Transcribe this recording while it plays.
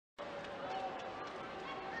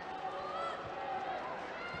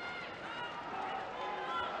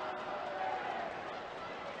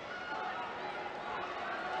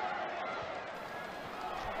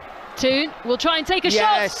Toone will try and take a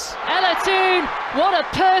shot. Ella Toone, what a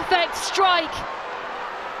perfect strike.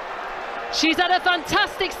 She's had a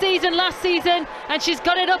fantastic season last season and she's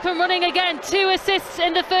got it up and running again. 2 assists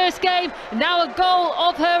in the first game, now a goal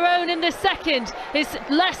of her own in the second. It's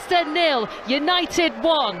Leicester 0, United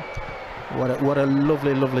 1. What a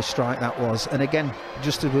lovely strike that was. And again,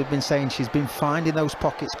 just as we've been saying, she's been finding those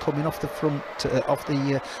pockets, coming off the front, off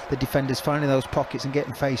the defenders, finding those pockets and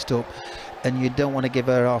getting faced up. And you don't want to give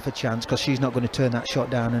her half a chance because she's not going to turn that shot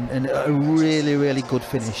down. And a really good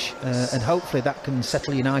finish. And hopefully that can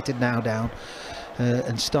settle United now down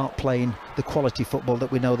and start playing the quality football that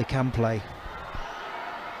we know they can play.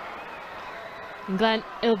 And Glenn,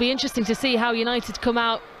 it'll be interesting to see how United come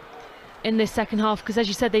out in this second half, because as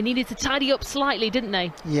you said, they needed to tidy up slightly, didn't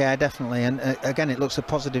they? Yeah, definitely. And again, it looks a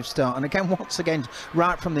positive start. And again, once again,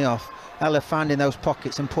 right from the off, Ella finding those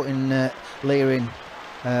pockets and putting Leah in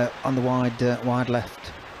on the wide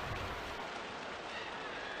left.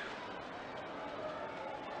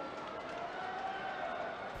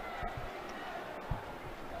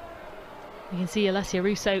 You can see Alessia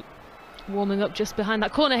Russo warming up just behind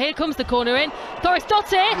that corner. Here comes the corner in.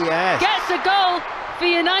 Thorisdottir gets a goal for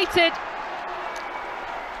United.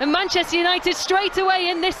 And Manchester United straight away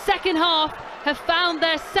in this second half have found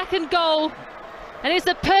their second goal. And it's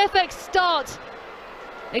a perfect start.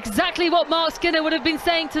 Exactly what Marc Skinner would have been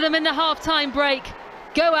saying to them in the half-time break.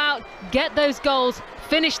 Go out, get those goals,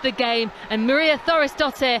 finish the game. And Maria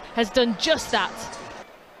Thorisdottir has done just that.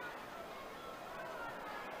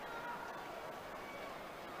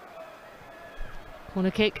 Corner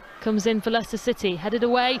kick comes in for Leicester City, headed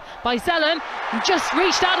away by Zellum, just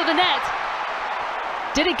reached out of the net.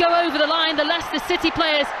 Did it go over the line? The Leicester City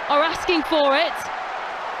players are asking for it.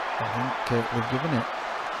 I think they've given it.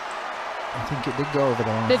 I think it did go over the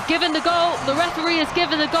line. They've given the goal, the referee has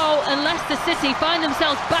given the goal, and Leicester City find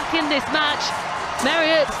themselves back in this match.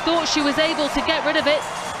 Maria thought she was able to get rid of it.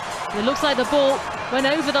 It looks like the ball went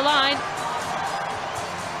over the line.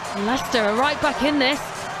 And Leicester are right back in this.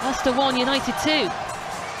 Leicester 1, United 2.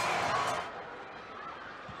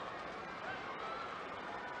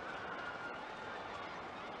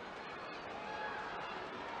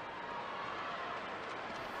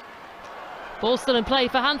 Ball still in play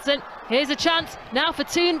for Hanson. Here's a chance now for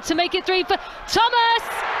Toone to make it 3 for Thomas!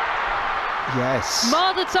 Yes.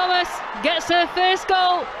 Martha Thomas gets her first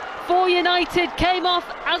goal for United. Came off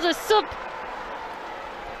as a sub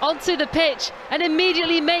onto the pitch and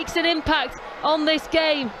immediately makes an impact on this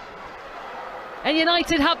game. And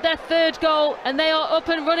United have their third goal and they are up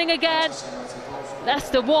and running again.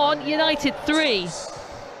 Leicester 1, United 3.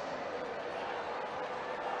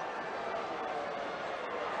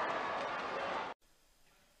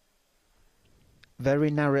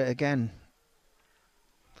 Very narrow again.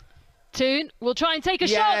 Toone will try and take a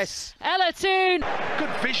shot. Ella Toone.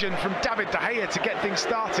 Good vision from David De Gea to get things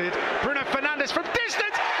started. Bruno Fernandes from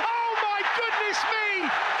distance. Oh my goodness me!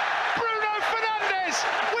 Bruno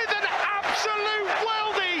Fernandes with an absolute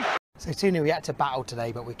worldie. So Toone, we had to battle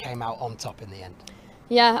today, but we came out on top in the end.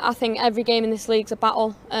 Yeah, I think every game in this league's a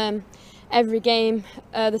battle. Every game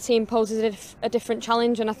the team poses a different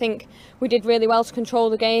challenge, and I think we did really well to control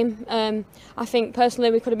the game. I think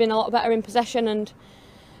personally we could have been a lot better in possession, and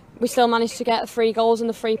we still managed to get 3 goals and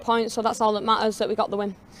the 3 points, so that's all that matters, that we got the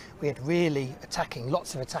win. We had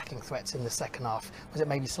lots of attacking threats in the second half. Was it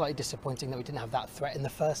maybe slightly disappointing that we didn't have that threat in the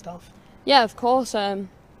first half? Yeah, of course.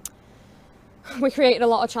 We created a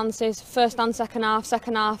lot of chances, first and second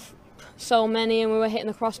half, so many, and we were hitting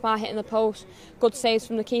the crossbar, hitting the post, good saves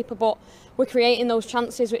from the keeper, but we're creating those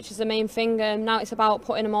chances, which is the main thing, and now it's about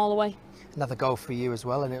putting them all away. Another goal for you as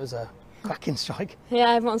well, and it was a cracking strike.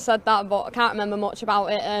 Yeah, everyone said that, but I can't remember much about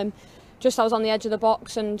it. Just I was on the edge of the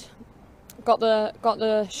box and got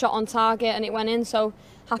the shot on target and it went in, so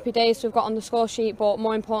happy days to have got on the score sheet, but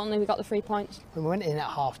more importantly we got the 3 points. When we went in at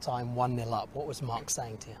half time 1-0 up, what was Marc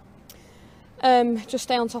saying to you? Just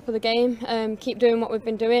stay on top of the game, keep doing what we've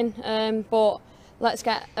been doing, but let's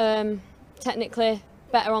get technically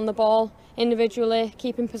better on the ball, individually,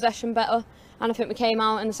 keeping possession better. And I think we came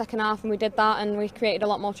out in the second half and we did that, and we created a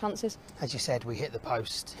lot more chances. As you said, we hit the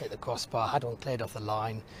post, hit the crossbar, had one cleared off the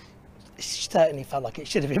line. It certainly felt like it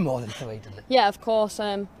should have been more than 3, didn't it? Yeah, of course.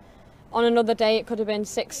 On another day it could have been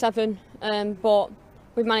 6, 7, but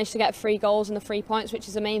we've managed to get 3 goals and the 3 points, which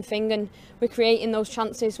is the main thing, and we're creating those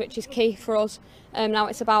chances, which is key for us. Now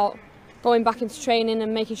it's about going back into training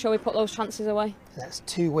and making sure we put those chances away. That's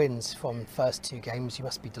 2 wins from the first 2 games. You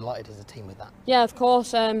must be delighted as a team with that. Yeah, of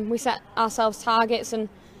course. We set ourselves targets, and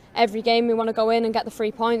every game we want to go in and get the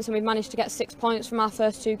 3 points, and we've managed to get 6 points from our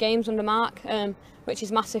first 2 games under Marc, which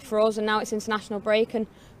is massive for us. And now it's international break, and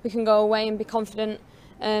we can go away and be confident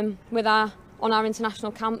on our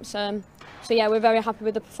international camps. So yeah, we're very happy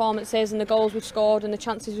with the performances and the goals we've scored and the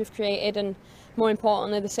chances we've created, and more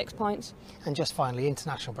importantly the 6 points. And just finally,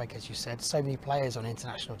 international break, as you said, so many players on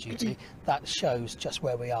international duty. That shows just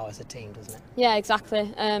where we are as a team, doesn't it? Yeah,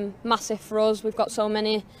 exactly. Massive for us. We've got so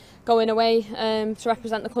many going away to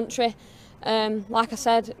represent the country. Like I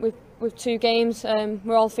said, with 2 games,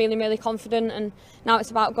 we're all feeling really confident, and now it's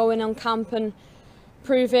about going on camp and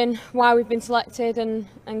proving why we've been selected, and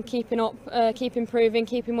keeping up, keep improving,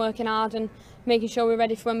 keeping working hard, and making sure we're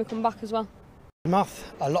ready for when we come back as well. Marth,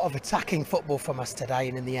 a lot of attacking football from us today,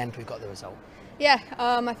 and in the end we got the result. Yeah,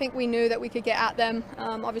 I think we knew that we could get at them.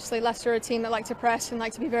 Obviously Leicester are a team that like to press and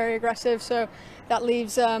like to be very aggressive, so that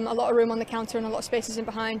leaves a lot of room on the counter and a lot of spaces in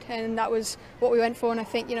behind, and that was what we went for, and I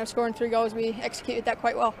think, scoring 3 goals, we executed that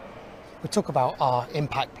quite well. We talk about our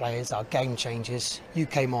impact players, our game changers. You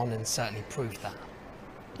came on and certainly proved that.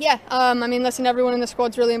 Yeah, I mean, listen, everyone in the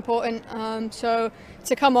squad's really important, so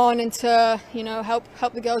to come on and to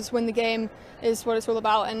help the girls win the game is what it's all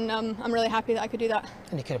about, and I'm really happy that I could do that.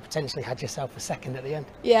 And you could have potentially had yourself a second at the end.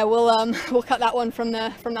 Yeah, we'll cut that one from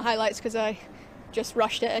the highlights, because I just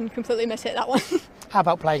rushed it and completely mishit that one. How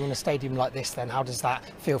about playing in a stadium like this then? How does that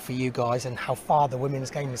feel for you guys, and how far the women's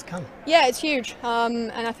game has come? Yeah, it's huge,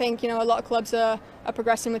 and I think a lot of clubs are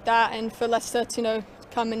progressing with that, and for Leicester to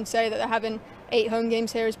come and say that they're having 8 home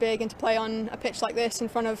games here is big, and to play on a pitch like this in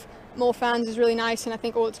front of more fans is really nice, and I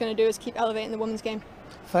think all it's going to do is keep elevating the women's game.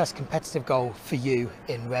 First competitive goal for you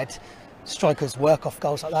in red. Strikers work off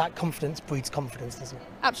goals like that. Confidence breeds confidence, doesn't it?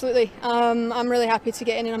 Absolutely. I'm really happy to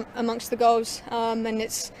get in amongst the goals, and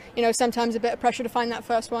it's sometimes a bit of pressure to find that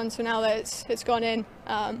first one, so now that it's gone in,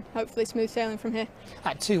 hopefully smooth sailing from here.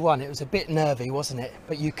 At 2-1 it was a bit nervy, wasn't it?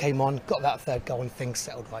 But you came on, got that 3rd goal, and things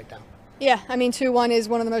settled right down. Yeah, I mean 2-1 is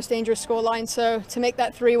one of the most dangerous score lines, so to make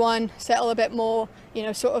that 3-1, settle a bit more,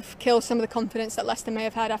 sort of kill some of the confidence that Leicester may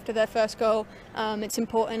have had after their first goal, it's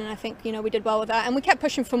important, and I think we did well with that, and we kept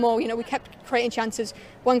pushing for more. We kept creating chances.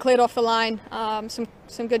 One cleared off the line,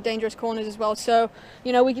 some good dangerous corners as well, so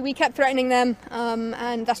we kept threatening them,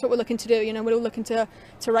 and that's what we're looking to do. We're looking to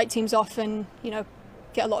write teams off and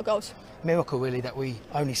get a lot of goals. Miracle really that we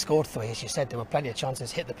only scored 3, as you said. There were plenty of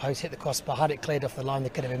chances, hit the post, hit the crossbar. Had it cleared off the line,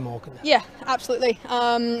 there could have been more, couldn't there? Yeah, absolutely,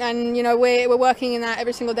 and we're working in that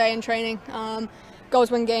every single day in training.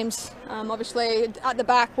 Goals win games. Obviously at the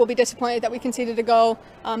back we'll be disappointed that we conceded a goal.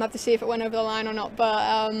 Have to see if it went over the line or not,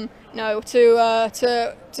 but no,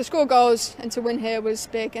 to score goals and to win here was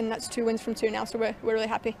big, and that's 2 wins from 2 now, so we're really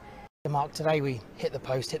happy. Mark, today we hit the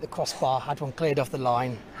post, hit the crossbar, had one cleared off the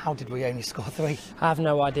line. How did we only score 3? I have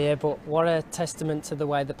no idea, but what a testament to the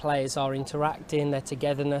way the players are interacting, their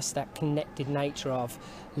togetherness, that connected nature of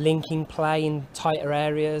linking play in tighter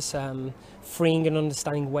areas, freeing and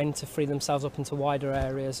understanding when to free themselves up into wider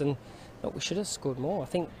areas. And look, we should have scored more. I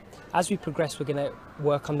think as we progress, we're going to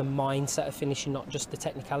work on the mindset of finishing, not just the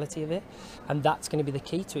technicality of it, and that's going to be the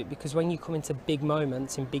key to it, because when you come into big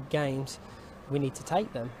moments in big games, we need to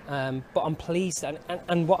take them. But I'm pleased,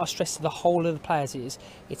 and what I stress to the whole of the players is,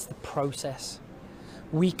 it's the process.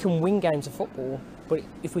 We can win games of football, but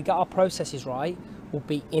if we get our processes right, we'll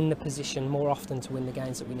be in the position more often to win the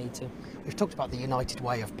games that we need to. We've talked about the United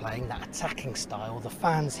way of playing, that attacking style. The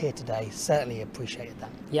fans here today certainly appreciated that.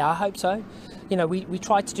 Yeah, I hope so. We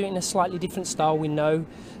tried to do it in a slightly different style. We know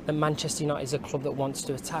that Manchester United is a club that wants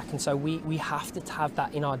to attack, and so we have to have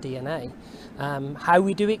that in our DNA. How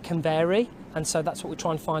we do it can vary, and so that's what we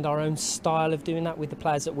try and find our own style of doing that with the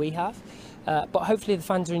players that we have. But hopefully the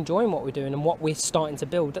fans are enjoying what we're doing and what we're starting to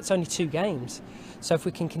build. That's only 2 games. So if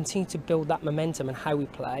we can continue to build that momentum and how we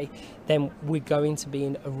play, then we're going to be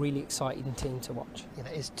in a really exciting team to watch. Yeah,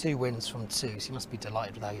 that is 2 wins from 2, so you must be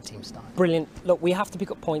delighted with how your team started. Brilliant. Look, we have to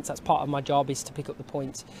pick up points. That's part of my job, is to pick up the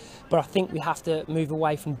points. But I think we have to move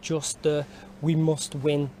away from just the we must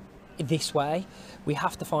win this way. We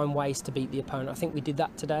have to find ways to beat the opponent. I think we did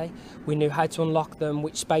that today. We knew how to unlock them,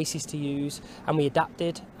 which spaces to use, and we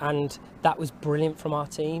adapted, and that was brilliant from our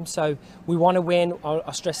team. So we want to win.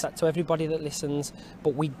 I stress that to everybody that listens,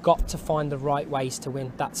 but we got to find the right ways to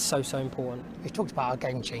win. That's so important. We've talked about our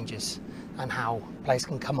game changes and how players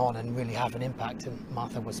can come on and really have an impact, and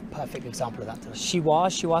Martha was a perfect example of that today. She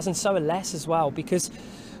was, and so are Les as well, because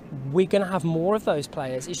we're going to have more of those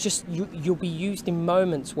players. It's just you'll be used in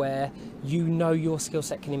moments where your skill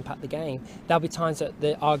set can impact the game. There'll be times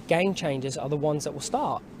that our game changers are the ones that will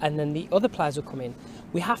start, and then the other players will come in.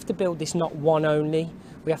 We have to build this not one only.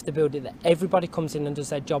 We have to build it that everybody comes in and does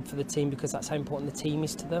their job for the team, because that's how important the team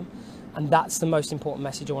is to them, and that's the most important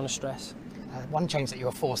message I want to stress. One change that you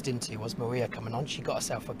were forced into was Maria coming on. She got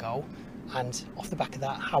herself a goal. And off the back of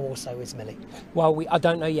that, how also is Millie? Well, I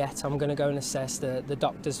don't know yet. I'm going to go and assess the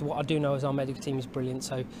doctors. What I do know is our medical team is brilliant,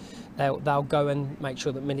 so they'll go and make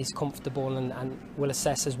sure that Millie's comfortable, and we'll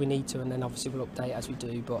assess as we need to, and then obviously we'll update as we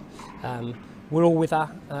do. But we're all with her,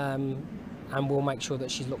 and we'll make sure that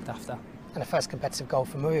she's looked after. And a first competitive goal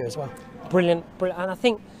for Maria as well. Brilliant, brilliant. And I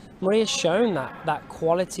think Maria's shown that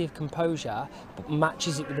quality of composure, but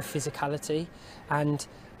matches it with the physicality. And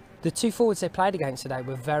the two forwards they played against today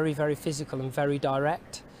were very, very physical and very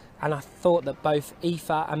direct. And I thought that both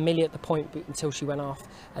Aoife and Millie at the point until she went off,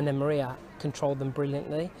 and then Maria controlled them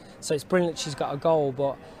brilliantly. So it's brilliant she's got a goal,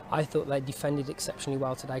 but I thought they defended exceptionally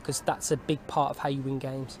well today, because that's a big part of how you win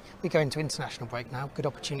games. We go into international break now. Good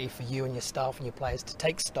opportunity for you and your staff and your players to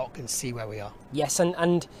take stock and see where we are. Yes,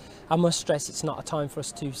 and I must stress it's not a time for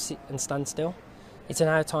us to sit and stand still. It's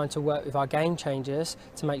now a time to work with our game changers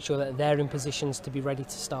to make sure that they're in positions to be ready to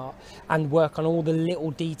start, and work on all the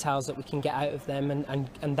little details that we can get out of them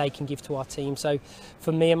and they can give to our team. So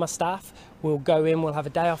for me and my staff, we'll go in, we'll have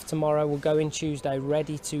a day off tomorrow, we'll go in Tuesday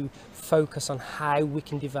ready to focus on how we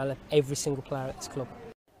can develop every single player at this club.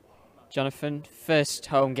 Jonathan, first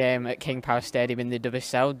home game at King Power Stadium in the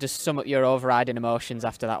WSL. Just sum up your overriding emotions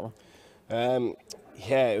after that one.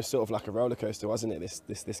 Yeah, it was sort of like a roller coaster, wasn't it?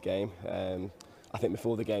 This game. I think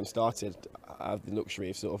before the game started, I had the luxury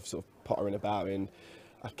of sort of pottering about, and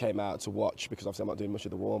I came out to watch, because obviously I'm not doing much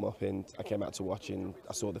of the warm-up, and I came out to watch and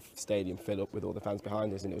I saw the stadium fill up with all the fans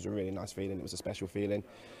behind us, and it was a really nice feeling. It was a special feeling.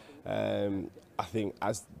 I think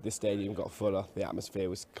as the stadium got fuller, the atmosphere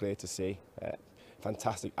was clear to see.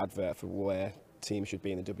 Fantastic advert for where teams should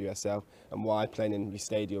be in the WSL and why playing in the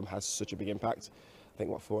stadium has such a big impact. I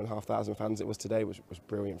think 4,500 fans it was today, which was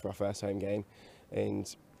brilliant for our first home game,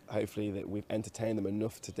 and hopefully that we've entertained them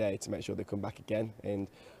enough today to make sure they come back again, and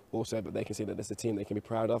also that they can see that there's a team they can be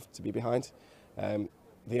proud of to be behind.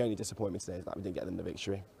 The only disappointment today is that we didn't get them the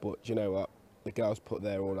victory, but you know what, the girls put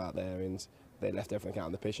their all out there and they left everything out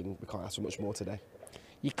on the pitch, and we can't ask for much more today.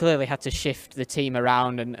 You clearly had to shift the team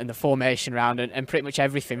around and the formation around and pretty much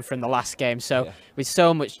everything from the last game, so yeah. With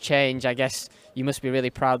so much change, I guess you must be really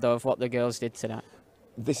proud though of what the girls did tonight.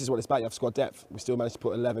 This is what it's about. You have squad depth. We still managed to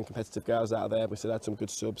put 11 competitive girls out there. We still had some good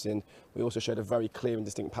subs in. We also showed a very clear and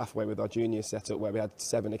distinct pathway with our junior setup, where we had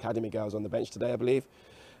 7 academy girls on the bench today, I believe,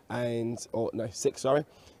 or no, 6, sorry.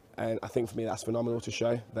 And I think for me that's phenomenal to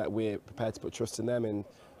show that we're prepared to put trust in them. And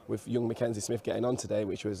with young Mackenzie Smith getting on today,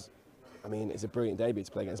 which was, I mean, it's a brilliant debut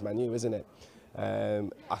to play against Man U, isn't it?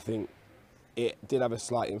 I think it did have a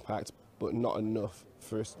slight impact, but not enough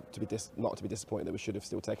for us to be not to be disappointed that we should have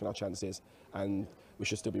still taken our chances, and we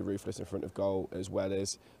should still be ruthless in front of goal, as well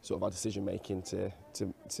as sort of our decision making to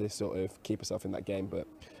sort of keep ourselves in that game. But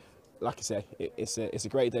like I say, it's a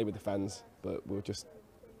great day with the fans, but we'll just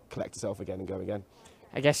collect ourselves again and go again.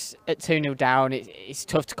 I guess at 2-0 down, it's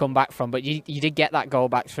tough to come back from, but you did get that goal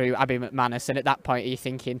back through Abbie McManus, and at that point are you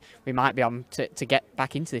thinking we might be on to get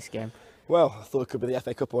back into this game? Well, I thought it could be the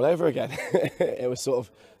FA Cup all over again. It was sort of,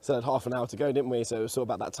 still had half an hour to go, didn't we? So it was sort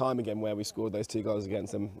of about that time again where we scored those 2 goals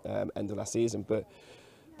against them end of last season. But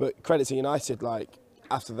credit to United, like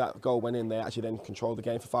after that goal went in, they actually then controlled the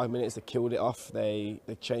game for 5 minutes. They killed it off. They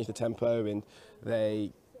changed the tempo, and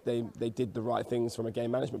they did the right things from a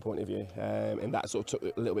game management point of view, and that sort of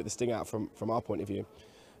took a little bit of the sting out from our point of view.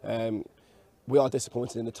 We are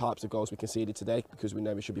disappointed in the types of goals we conceded today, because we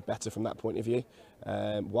know we should be better from that point of view.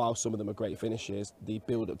 While some of them are great finishes, the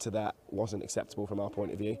build-up to that wasn't acceptable from our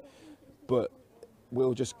point of view. But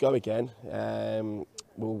we'll just go again,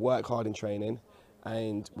 we'll work hard in training,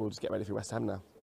 and we'll just get ready for West Ham now.